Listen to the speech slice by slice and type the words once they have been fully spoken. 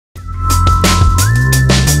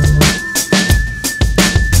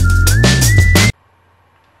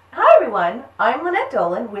everyone. I'm Lynette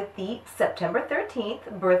Dolan with the September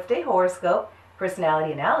 13th Birthday Horoscope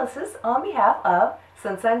Personality Analysis on behalf of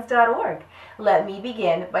sunsigns.org. Let me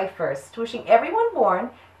begin by first wishing everyone born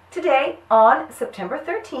today on September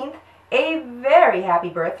 13th a very happy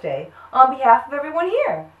birthday on behalf of everyone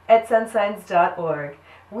here at sunsigns.org.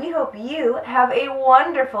 We hope you have a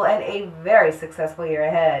wonderful and a very successful year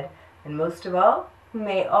ahead. And most of all,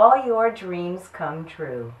 may all your dreams come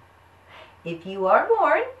true. If you are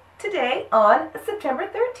born today on September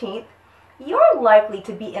 13th, you're likely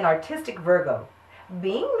to be an artistic Virgo.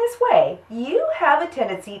 Being this way, you have a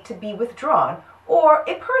tendency to be withdrawn or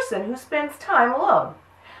a person who spends time alone.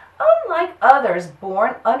 Unlike others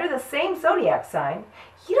born under the same zodiac sign,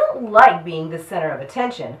 you don't like being the center of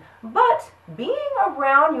attention, but being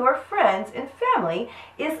around your friends and family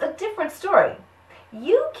is a different story.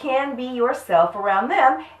 You can be yourself around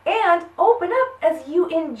them and open up as you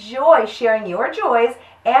enjoy sharing your joys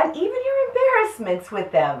and even your embarrassments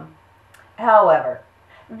with them. However,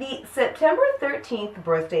 the September 13th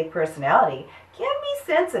birthday personality can be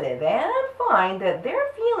sensitive and find that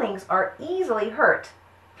their feelings are easily hurt.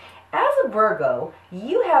 As a Virgo,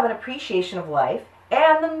 you have an appreciation of life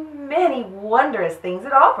and the many wondrous things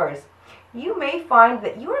it offers. You may find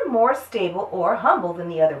that you are more stable or humble than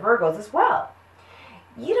the other Virgos as well.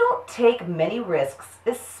 You don't take many risks,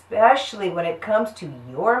 especially when it comes to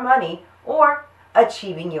your money or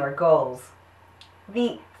achieving your goals.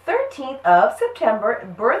 The 13th of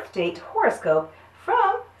September birth date horoscope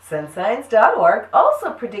from sunsigns.org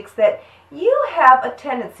also predicts that you have a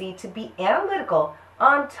tendency to be analytical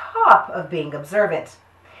on top of being observant.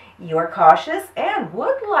 You're cautious and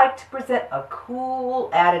would like to present a cool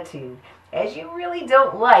attitude, as you really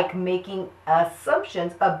don't like making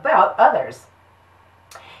assumptions about others.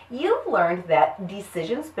 You've learned that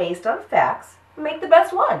decisions based on facts make the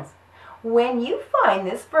best ones. When you find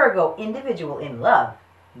this Virgo individual in love,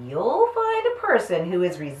 you'll find a person who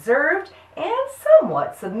is reserved and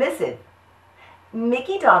somewhat submissive.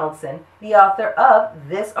 Mickey Donaldson, the author of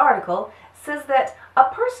this article, says that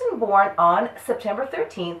a person born on September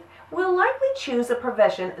 13th will likely choose a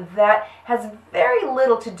profession that has very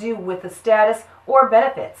little to do with the status or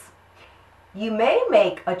benefits. You may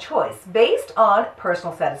make a choice based on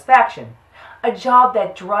personal satisfaction, a job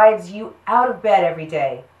that drives you out of bed every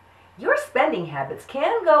day. Your spending habits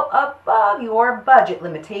can go above your budget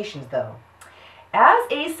limitations, though. As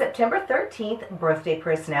a September 13th birthday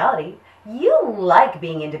personality, you like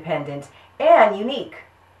being independent and unique.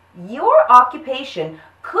 Your occupation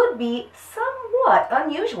could be somewhat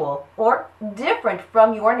unusual or different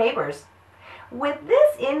from your neighbors. With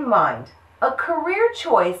this in mind, a career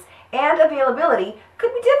choice and availability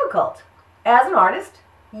could be difficult. As an artist,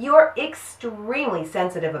 you're extremely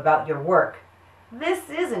sensitive about your work. This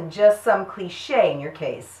isn't just some cliche in your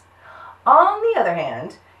case. On the other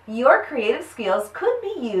hand, your creative skills could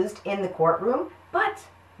be used in the courtroom, but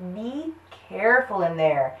be careful in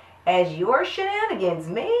there, as your shenanigans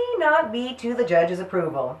may not be to the judge's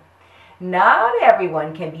approval. Not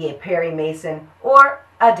everyone can be a Perry Mason or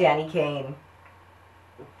a Danny Kaye.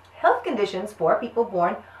 Health conditions for people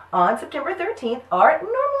born on September 13th are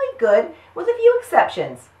normally good, with a few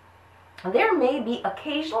exceptions. There may be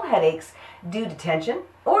occasional headaches due to tension,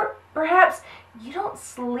 or perhaps you don't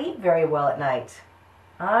sleep very well at night.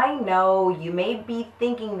 I know you may be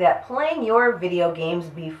thinking that playing your video games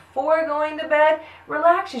before going to bed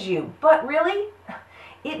relaxes you, but really,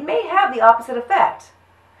 it may have the opposite effect.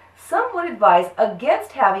 Some would advise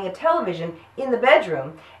against having a television in the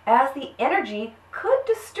bedroom, as the energy could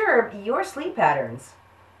disturb your sleep patterns.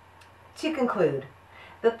 To conclude,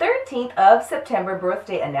 the 13th of September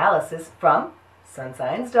birthday analysis from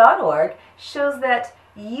sunsigns.org shows that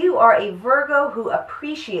you are a Virgo who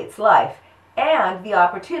appreciates life and the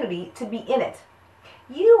opportunity to be in it.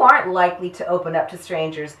 You aren't likely to open up to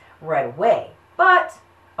strangers right away, but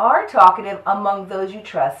are talkative among those you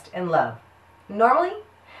trust and love. Normally,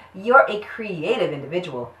 you're a creative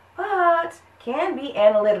individual, but can be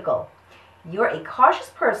analytical. You're a cautious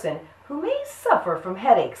person who may suffer from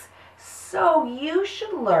headaches, so you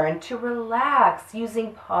should learn to relax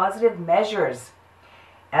using positive measures.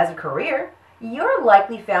 As a career, you're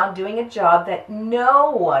likely found doing a job that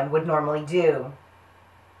no one would normally do.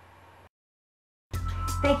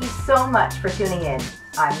 Thank you so much for tuning in.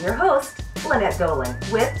 I'm your host, Lynette Dolan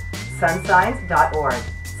with sunsigns.org,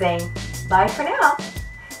 saying bye for now.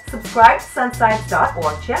 Subscribe to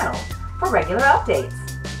sunsigns.org channel for regular updates.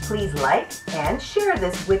 Please like and share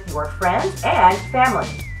this with your friends and family.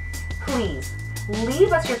 Please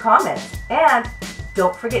leave us your comments and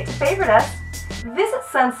don't forget to favorite us. Visit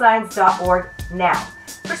sunsigns.org now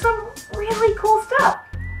for some really cool stuff.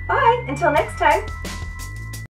 Bye. Until next time.